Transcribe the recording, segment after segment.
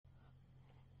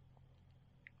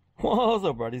What's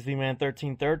up, buddies?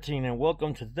 Z-Man1313, and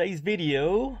welcome to today's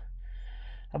video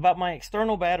about my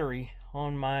external battery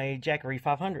on my Jackery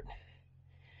 500.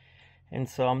 And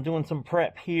so I'm doing some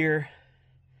prep here.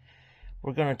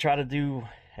 We're going to try to do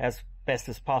as best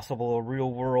as possible a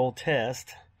real world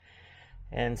test.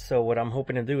 And so what I'm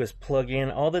hoping to do is plug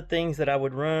in all the things that I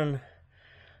would run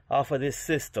off of this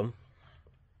system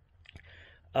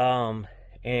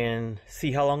and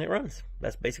see how long it runs.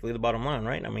 That's basically the bottom line,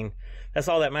 right? I mean, that's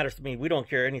all that matters to me. We don't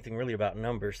care anything really about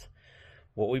numbers.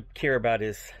 What we care about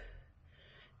is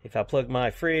if I plug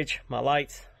my fridge, my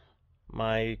lights,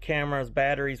 my cameras,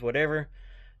 batteries, whatever,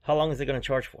 how long is it going to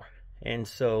charge for? And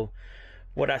so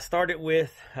what I started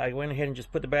with, I went ahead and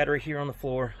just put the battery here on the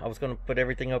floor. I was going to put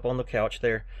everything up on the couch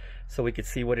there so we could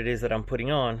see what it is that I'm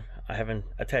putting on. I haven't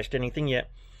attached anything yet.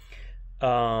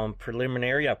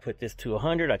 Preliminary, I put this to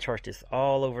 100. I charged this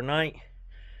all overnight.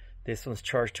 This one's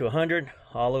charged to 100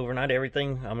 all overnight,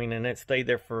 everything. I mean, and it stayed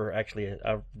there for, actually,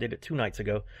 I did it 2 nights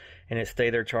ago, and it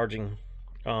stayed there charging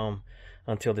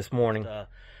until this morning.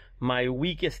 My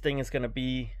weakest thing is going to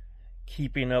be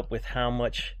keeping up with how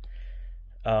much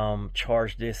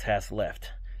charge this has left.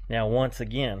 Now, once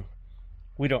again,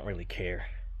 we don't really care.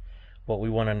 What we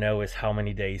want to know is how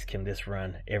many days can this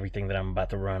run everything that I'm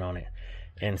about to run on it.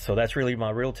 And so that's really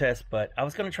my real test. But I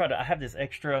was going to try to, I have this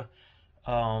extra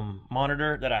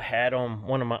monitor that I had on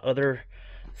one of my other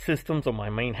systems, on my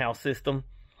main house system,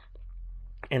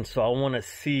 and so I want to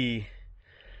see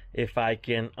if I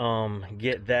can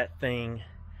get that thing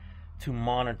to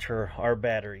monitor our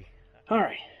battery. All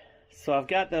right, so I've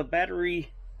got the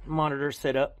battery monitor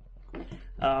set up.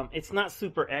 It's not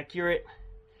super accurate.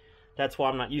 That's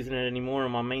why I'm not using it anymore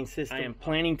on my main system. I am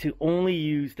planning to only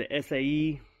use the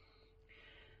SAE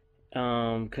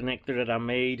connector that I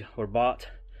made or bought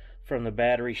from the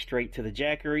battery straight to the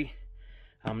Jackery.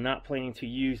 I'm not planning to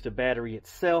use the battery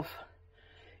itself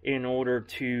in order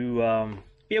to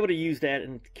be able to use that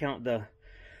and count the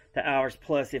hours.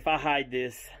 Plus, if I hide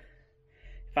this,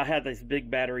 if I have this big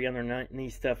battery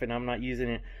underneath stuff and I'm not using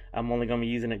it, I'm only going to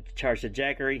be using it to charge the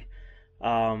Jackery.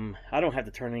 I don't have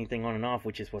to turn anything on and off,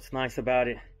 which is what's nice about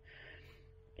it.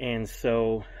 And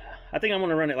so I think I'm going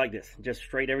to run it like this, just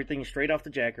everything straight off the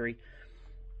Jackery,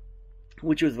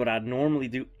 which is what I normally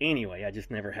do anyway. I just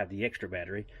never have the extra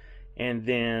battery. And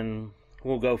then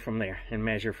we'll go from there and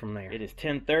measure from there. It is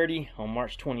 10:30 on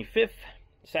March 25th,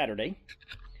 Saturday.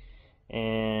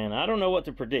 And I don't know what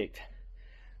to predict.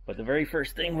 But the very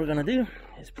first thing we're going to do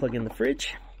is plug in the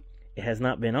fridge. It has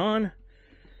not been on.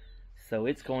 So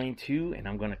it's going to, and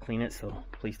I'm going to clean it. So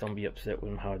please don't be upset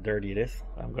with how dirty it is.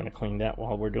 I'm going to clean that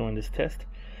while we're doing this test.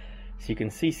 So you can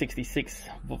see 66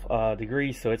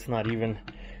 degrees. So it's not even...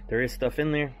 There is stuff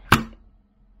in there.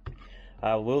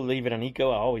 I will leave it an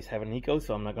eco. I always have an eco,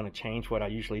 so I'm not going to change what I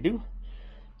usually do.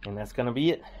 And that's going to be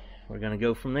it. We're going to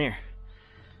go from there.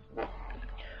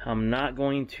 I'm not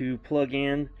going to plug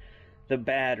in the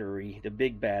battery, the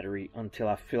big battery, until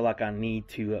I feel like I need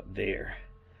to up there.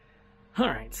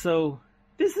 Alright, so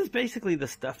this is basically the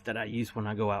stuff that I use when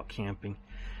I go out camping.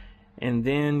 And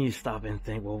then you stop and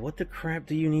think, well, what the crap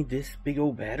do you need this big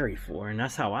old battery for? And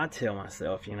that's how I tell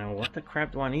myself, you know, what the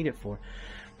crap do I need it for?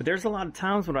 But there's a lot of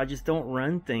times when I just don't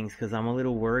run things because I'm a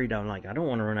little worried. I'm like, I don't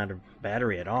want to run out of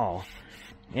battery at all.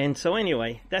 And so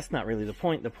anyway, that's not really the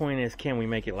point. The point is, can we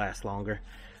make it last longer?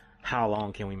 How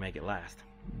long can we make it last?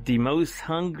 The most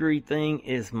hungry thing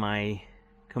is my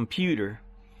computer.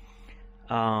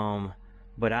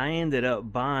 But I ended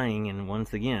up buying, and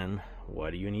once again,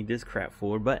 what do you need this crap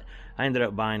for? But I ended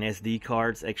up buying SD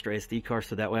cards, extra SD cards,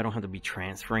 so that way I don't have to be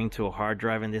transferring to a hard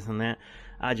drive and this and that.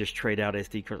 I just trade out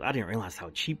SD cards. I didn't realize how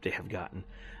cheap they have gotten.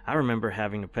 I remember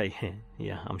having to pay,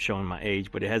 yeah, I'm showing my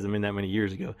age, but it hasn't been that many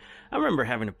years ago. I remember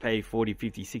having to pay $40,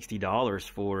 $50, $60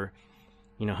 for,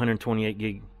 you know, 128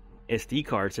 gig SD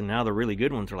cards, and now the really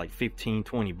good ones are like 15,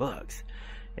 20 bucks.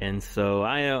 And so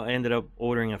I ended up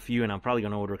ordering a few, and I'm probably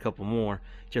going to order a couple more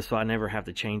just so I never have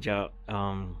to change out.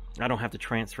 I don't have to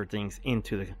transfer things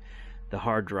into the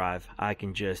hard drive. I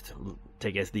can just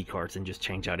take SD cards and just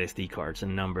change out SD cards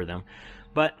and number them.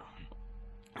 But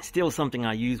still something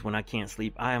I use when I can't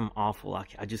sleep. I am awful.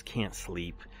 I just can't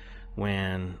sleep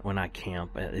when I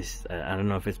camp. I don't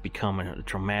know if it's become a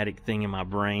traumatic thing in my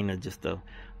brain or just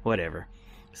whatever.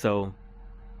 So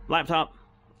laptop,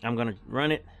 I'm going to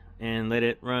run it and let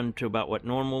it run to about what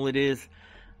normal it is.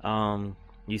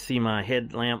 You see my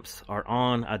headlamps are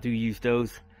on. I do use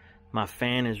those. My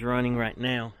fan is running right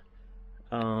now.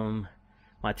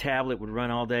 My tablet would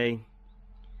run all day.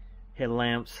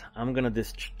 Headlamps. I'm gonna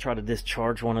try to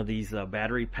discharge one of these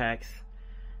battery packs,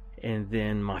 and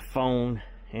then my phone,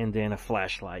 and then a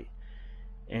flashlight.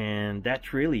 And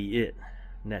that's really it.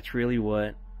 That's really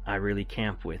what I really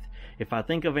camp with. If I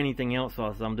think of anything else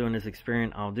while I'm doing this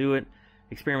experiment, I'll do it.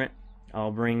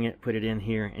 I'll bring it, put it in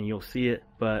here, and you'll see it.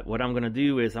 But what I'm gonna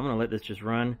do is I'm gonna let this just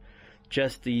run,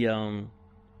 just the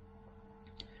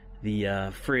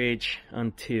fridge,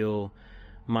 until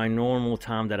my normal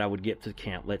time that I would get to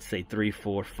camp. Let's say 3,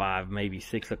 4, 5, maybe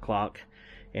 6 o'clock,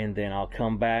 and then I'll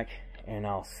come back and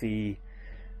I'll see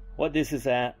what this is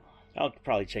at. I'll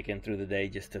probably check in through the day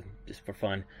just for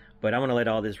fun. But I'm gonna let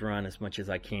all this run as much as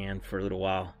I can for a little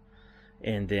while,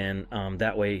 and then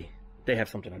that way they have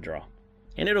something to draw.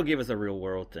 And it'll give us a real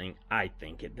world thing. I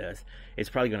think it does. It's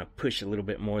probably going to push a little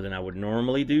bit more than I would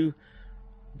normally do,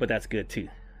 but that's good too.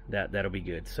 That'll be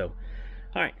good. So,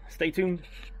 all right, stay tuned.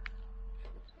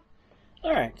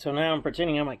 All right, so now I'm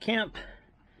pretending I'm at camp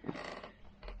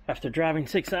after driving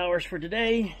 6 hours for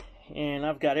today, and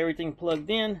I've got everything plugged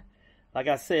in. Like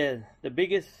I said, the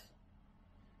biggest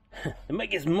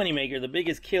money maker, the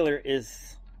biggest killer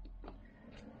is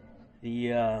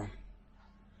the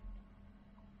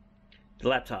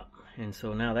laptop. And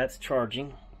so now that's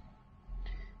charging,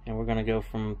 and we're gonna go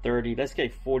from 30, let's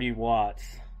get 40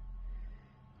 watts,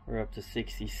 we're up to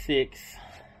 66,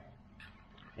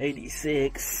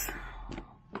 86,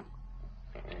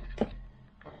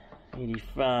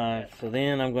 85. So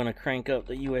then I'm gonna crank up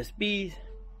the USB.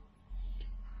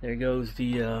 There goes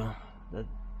the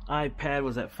iPad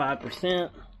was at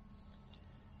 5%,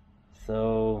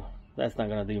 so that's not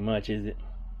gonna do much, is it?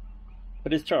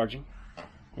 But it's charging.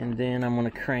 And then I'm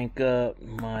gonna crank up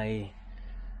my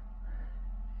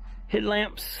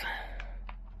headlamps.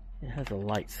 It has a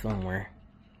light somewhere,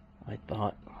 I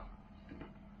thought.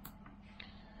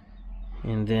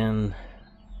 And then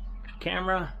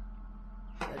camera,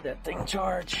 let that thing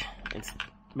charge. It's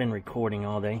been recording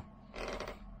all day,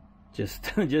 just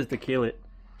to kill it.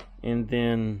 And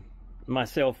then my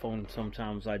cell phone,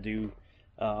 sometimes I do.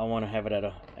 I want to have it at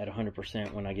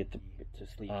 100% when I get to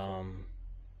sleep.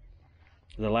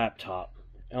 The laptop,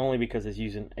 only because it's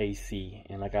using AC,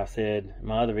 and like I said in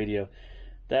my other video,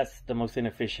 that's the most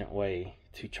inefficient way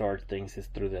to charge things, is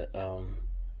through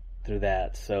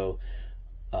that. So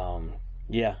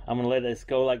yeah, I'm gonna let this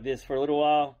go like this for a little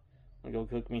while. I'm gonna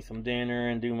go cook me some dinner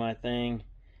and do my thing,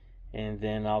 and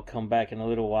then I'll come back in a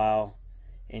little while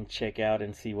and check out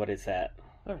and see what it's at.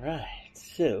 All right,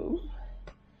 so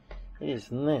it is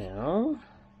now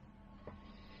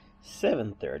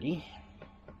 7:30.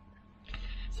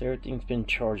 So everything's been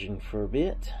charging for a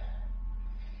bit,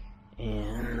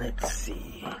 and let's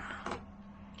see,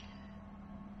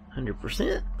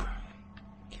 100%.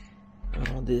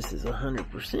 All this is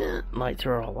 100%. Lights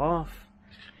are all off,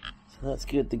 so that's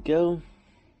good to go.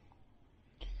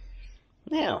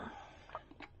 Now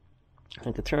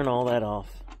I can turn all that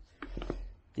off.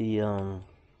 The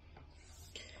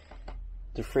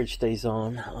fridge stays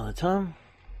on all the time.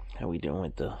 How we doing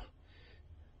with the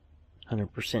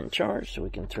 100% charge? So we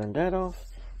can turn that off,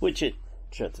 which it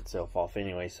shuts itself off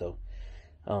anyway. So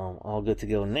all good to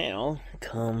go. Now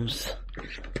comes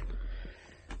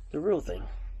the real thing.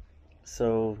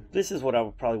 So this is what I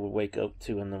probably would wake up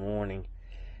to in the morning,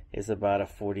 is about a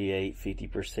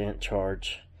 48-50%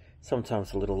 charge,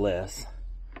 sometimes a little less.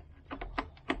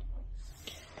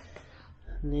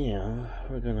 Now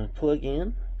we're gonna plug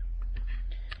in.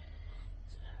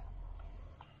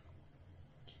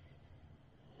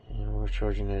 And we're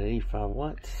charging at 85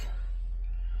 watts.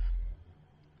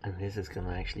 And this is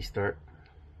gonna actually start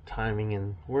timing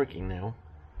and working now.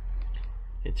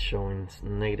 It's showing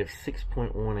negative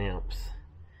 6.1 amps,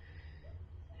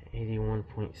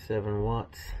 81.7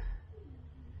 watts.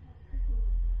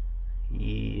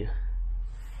 Yeah.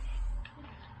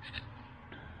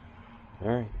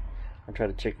 Alright, I'll try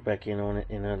to check back in on it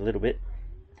in a little bit,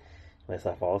 unless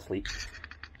I fall asleep.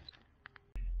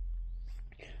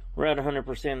 We're at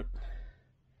 100%,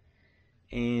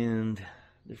 and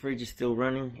the fridge is still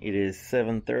running. It is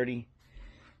 7:30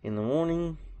 in the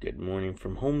morning. Good morning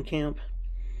from home camp.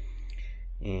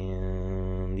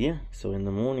 And yeah, so in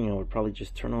the morning I would probably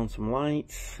just turn on some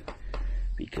lights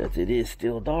because it is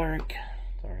still dark.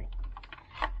 Sorry.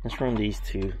 Let's run these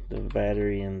two, the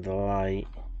battery and the light.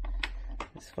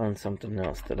 Let's find something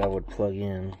else that I would plug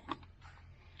in.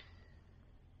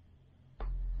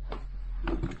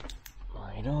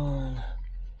 Light on.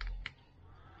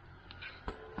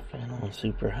 Fan on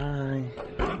super high.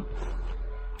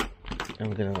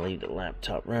 I'm gonna leave the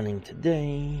laptop running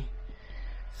today,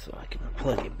 so I can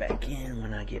plug it back in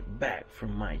when I get back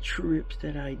from my trips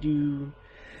that I do.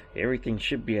 Everything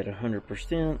should be at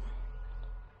 100%.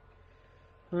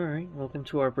 Alright, welcome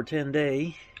to our pretend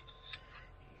day.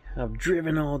 I've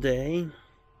driven all day,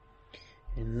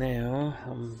 And now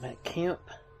I'm at camp,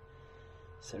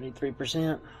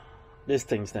 73%. This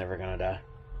thing's never gonna die.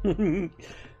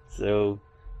 So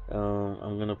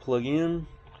I'm gonna plug in.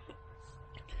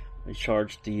 I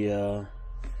charge the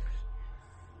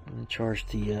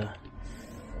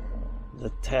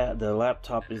the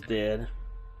laptop is dead.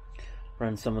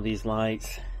 Run some of these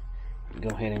lights. Go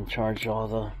ahead and charge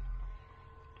all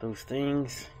those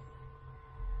things.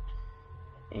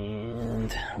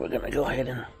 And we're gonna go ahead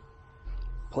and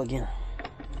plug in.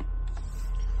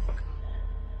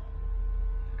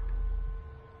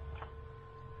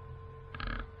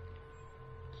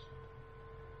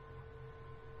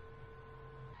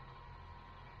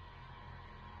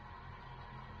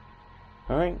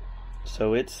 Alright,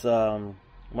 so it's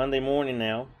Monday morning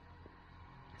now,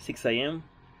 6 a.m.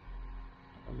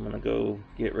 I'm gonna go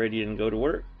get ready and go to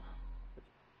work.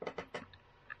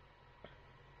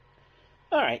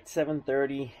 Alright,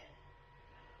 7:30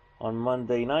 on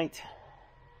Monday night,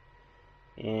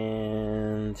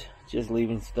 and just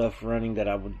leaving stuff running that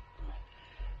it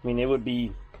would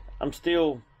be,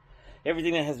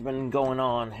 everything that has been going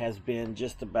on has been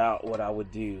just about what I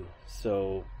would do,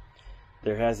 so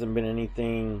there hasn't been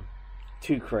anything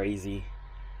too crazy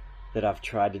that I've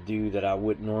tried to do that I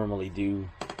wouldn't normally do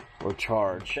or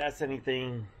charge. If that's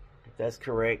anything, if that's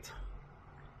correct,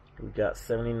 we've got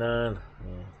 79,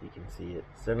 you can see it,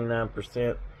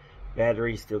 79%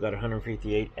 battery, still got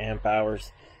 158 amp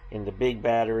hours in the big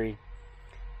battery,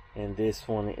 and this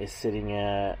one is sitting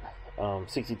at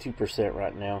 62%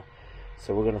 right now.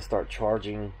 So we're gonna start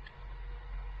charging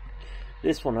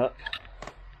this one up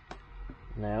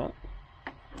now.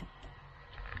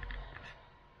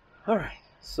 Alright,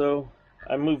 so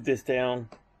I moved this down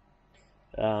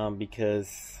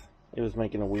because it was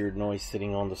making a weird noise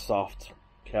sitting on the soft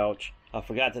couch. I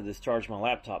forgot to discharge my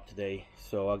laptop today,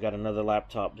 so I got another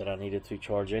laptop that I needed to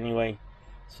charge anyway,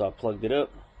 so I plugged it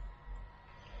up.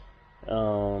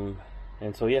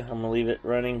 And so yeah, I'm gonna leave it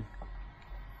running,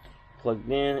 plugged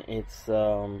in. It's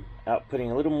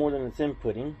outputting a little more than it's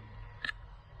inputting,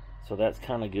 so that's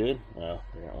kind of good. Oh,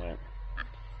 there it went.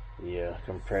 The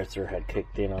compressor had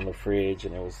kicked in on the fridge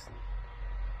and it was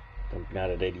not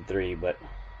at 83, but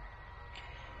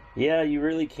yeah, you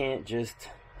really can't just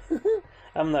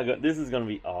this is gonna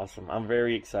be awesome. I'm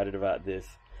very excited about this.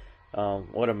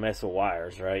 What a mess of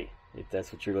wires, right? If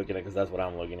that's what you're looking at, because that's what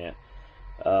I'm looking at.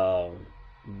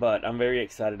 But I'm very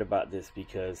excited about this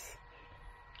because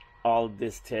all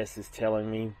this test is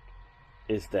telling me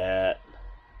is that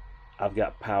I've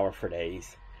got power for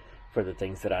days for the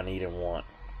things that I need and want.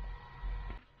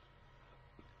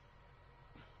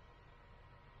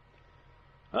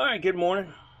 Alright, good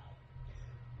morning.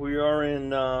 We are in,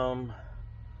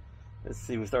 let's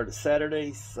see, we started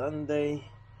Saturday, Sunday,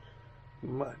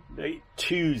 Monday,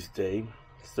 Tuesday.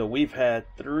 So we've had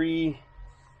 3,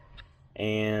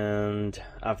 and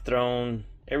I've thrown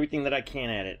everything that I can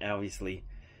at it, obviously.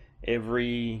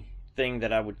 Everything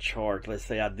that I would charge, let's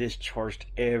say I discharged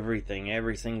everything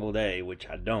every single day, which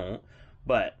I don't,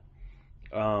 but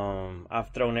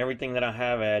I've thrown everything that I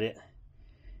have at it.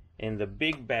 And the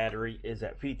big battery is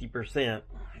at 50%,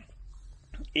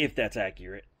 if that's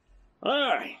accurate.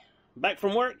 Alright, back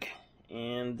from work,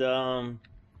 and trying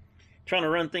to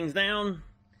run things down.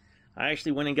 I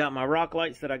actually went and got my rock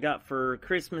lights that I got for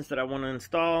Christmas that I want to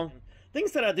install.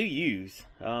 Things that I do use.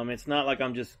 It's not like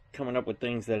I'm just coming up with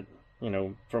things that, you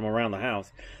know, from around the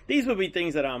house. These would be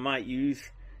things that I might use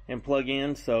and plug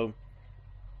in. So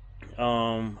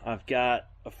I've got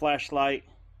a flashlight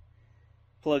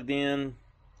plugged in.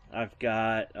 I've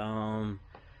got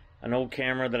an old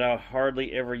camera that I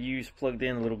hardly ever use plugged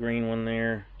in, a little green one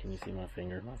there. Can you see my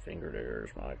finger? My finger,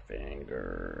 there's my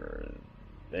finger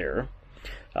there.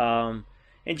 And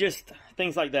just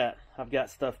things like that. I've got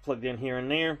stuff plugged in here and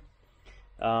there.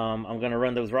 I'm gonna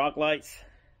run those rock lights,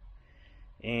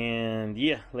 and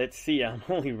yeah, let's see. I'm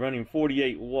only running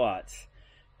 48 watts,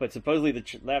 but supposedly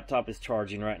the laptop is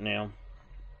charging right now.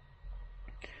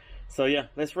 So yeah,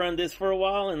 let's run this for a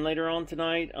while, and later on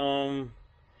tonight,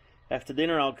 after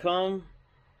dinner, I'll come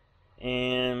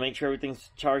and make sure everything's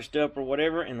charged up or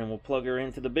whatever, and then we'll plug her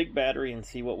into the big battery and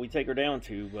see what we take her down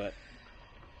to. But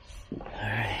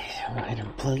alright, go ahead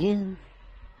and plug in.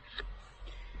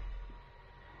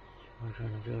 We're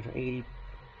gonna go to 80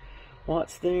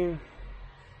 watts there,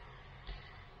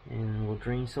 and we'll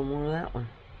drain some more of that one.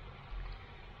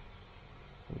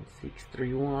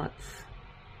 63 watts.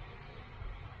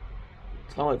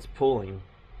 That's all it's pulling.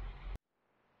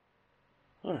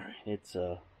 Alright, it's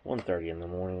 1:30 in the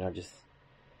morning.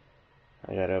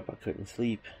 I got up, I couldn't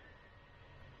sleep.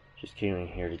 Just came in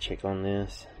here to check on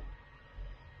this.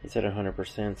 It's at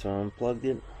 100%, so I unplugged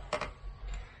it.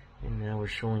 now we're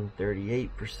showing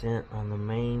 38% on the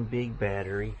main big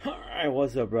battery. Alright,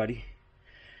 what's up, buddy?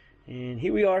 And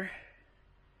here we are.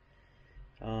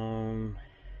 On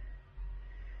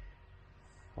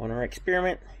our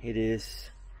experiment. It is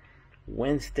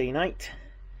Wednesday night,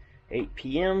 8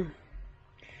 p.m.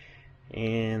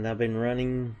 and I've been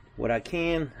running what I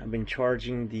can. I've been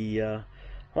charging the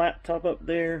laptop up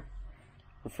there.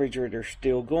 Refrigerator's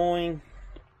still going.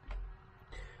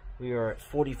 We are at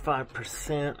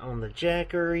 45% on the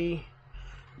Jackery.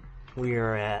 We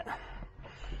are at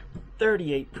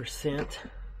 38%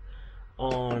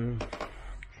 on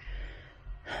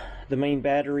the main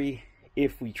battery.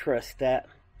 If we trust that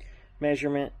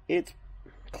measurement, it's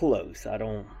close. I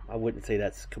wouldn't say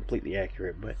that's completely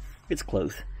accurate, but it's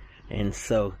close. And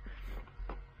so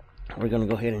we're gonna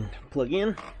go ahead and plug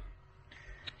in.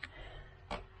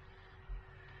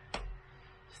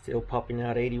 Still popping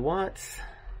out 80 watts.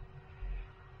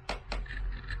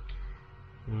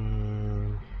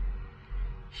 And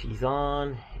she's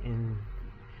on, and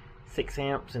 6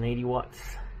 amps and 80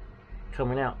 watts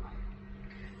coming out.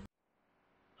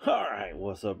 Alright,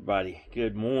 what's up, everybody?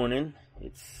 Good morning.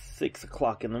 It's 6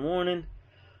 o'clock in the morning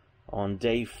on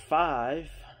day 5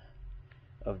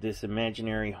 of this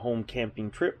imaginary home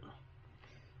camping trip.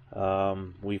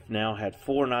 We've now had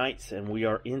 4 nights and we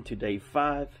are into day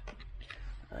 5.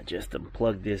 I just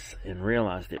unplugged this and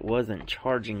realized it wasn't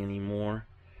charging anymore.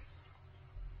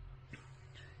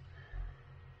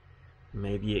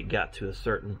 Maybe it got to a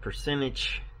certain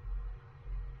percentage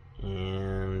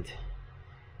and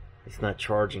it's not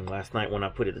charging. Last night when I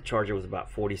put it to charge, it was about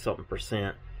 40 something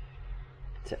percent.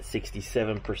 It's at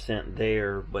 67%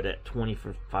 there, but at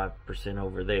 25%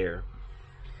 over there.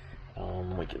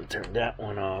 We can turn that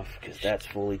one off because that's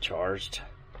fully charged.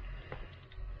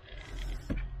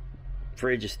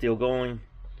 Fridge is still going.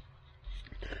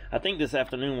 I think this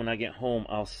afternoon when I get home,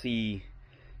 I'll see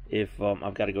if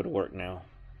I've got to go to work now.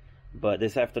 But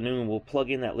this afternoon we'll plug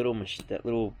in that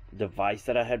little device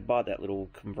that I had bought, that little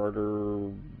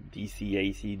converter, DC,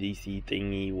 AC, DC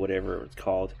thingy, whatever it's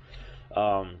called.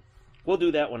 We'll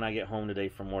do that when I get home today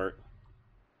from work.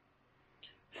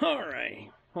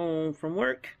 Alright, home from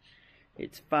work.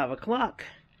 It's 5 o'clock.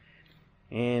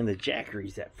 And the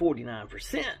Jackery's at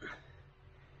 49%.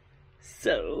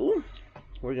 So,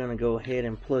 we're going to go ahead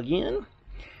and plug in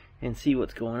and see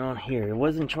what's going on here. It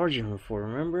wasn't charging before,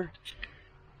 remember?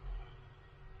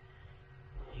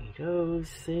 Go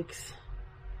 6.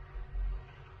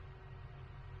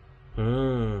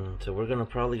 So we're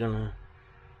probably gonna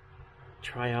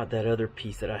try out that other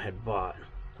piece that I had bought.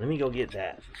 Let me go get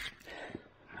that.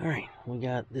 Alright, we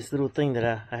got this little thing that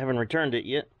I haven't returned it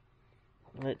yet.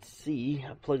 Let's see.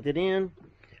 I plugged it in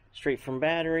straight from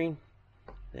battery,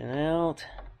 then out.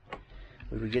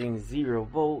 We were getting 0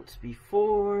 volts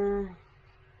before.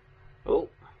 Oh,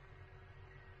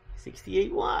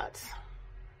 68 watts.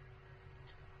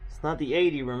 Not the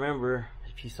 80, remember,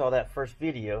 if you saw that first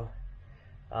video.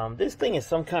 This thing is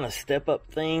some kind of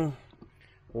step-up thing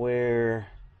where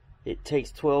it takes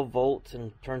 12 volts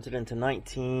and turns it into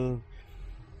 19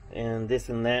 and this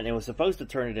and that, and it was supposed to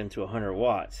turn it into 100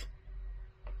 watts,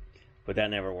 but that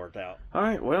never worked out.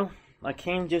 Alright, well, I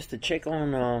came just to check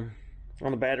on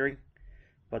the battery,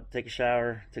 about to take a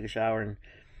shower, and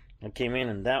I came in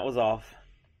and that was off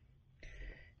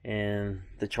and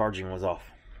the charging was off.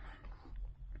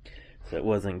 So it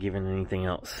wasn't giving anything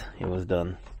else. It was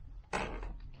done.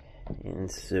 And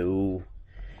so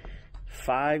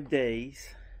 5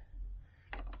 days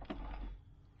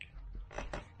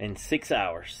and 6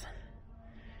 hours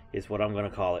is what I'm going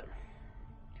to call it.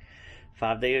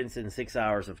 5 days and 6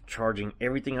 hours of charging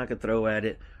everything I could throw at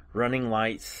it, running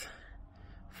lights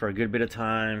for a good bit of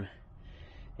time,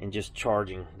 and just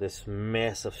charging this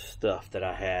mess of stuff that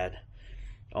I had.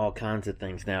 All kinds of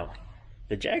things. Now,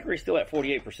 the Jackery is still at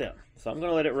 48%, so I'm going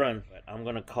to let it run. But I'm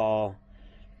going to call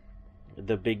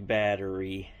the big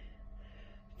battery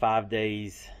 5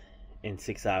 days and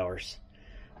 6 hours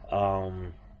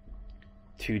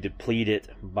to deplete it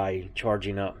by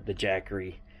charging up the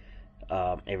Jackery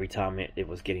every time it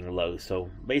was getting low. So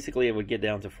basically it would get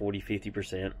down to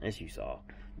 40-50%, as you saw.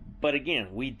 But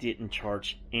again, we didn't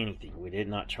charge anything. We did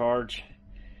not charge.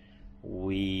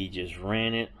 We just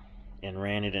ran it and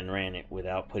ran it and ran it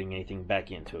without putting anything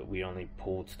back into it. We only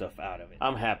pulled stuff out of it.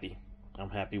 I'm happy. I'm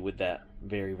happy with that.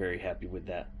 Very, very happy with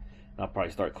that. I'll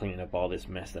probably start cleaning up all this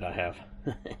mess that I have.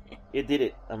 It did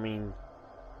it. I mean,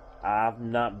 I've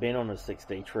not been on a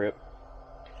 6-day trip,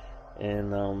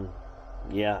 and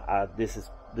yeah, this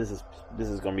is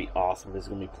gonna be awesome. This is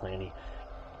gonna be plenty.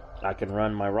 I can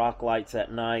run my rock lights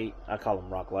at night. I call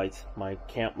them rock lights. My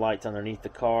camp lights underneath the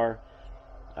car.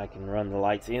 I can run the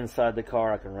lights inside the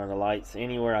car. I can run the lights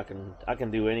anywhere. I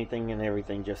can do anything and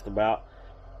everything just about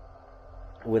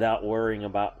without worrying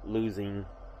about losing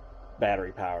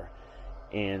battery power.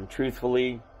 And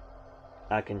truthfully,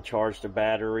 I can charge the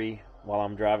battery while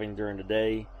I'm driving during the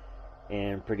day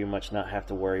and pretty much not have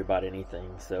to worry about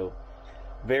anything. So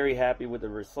very happy with the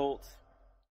results.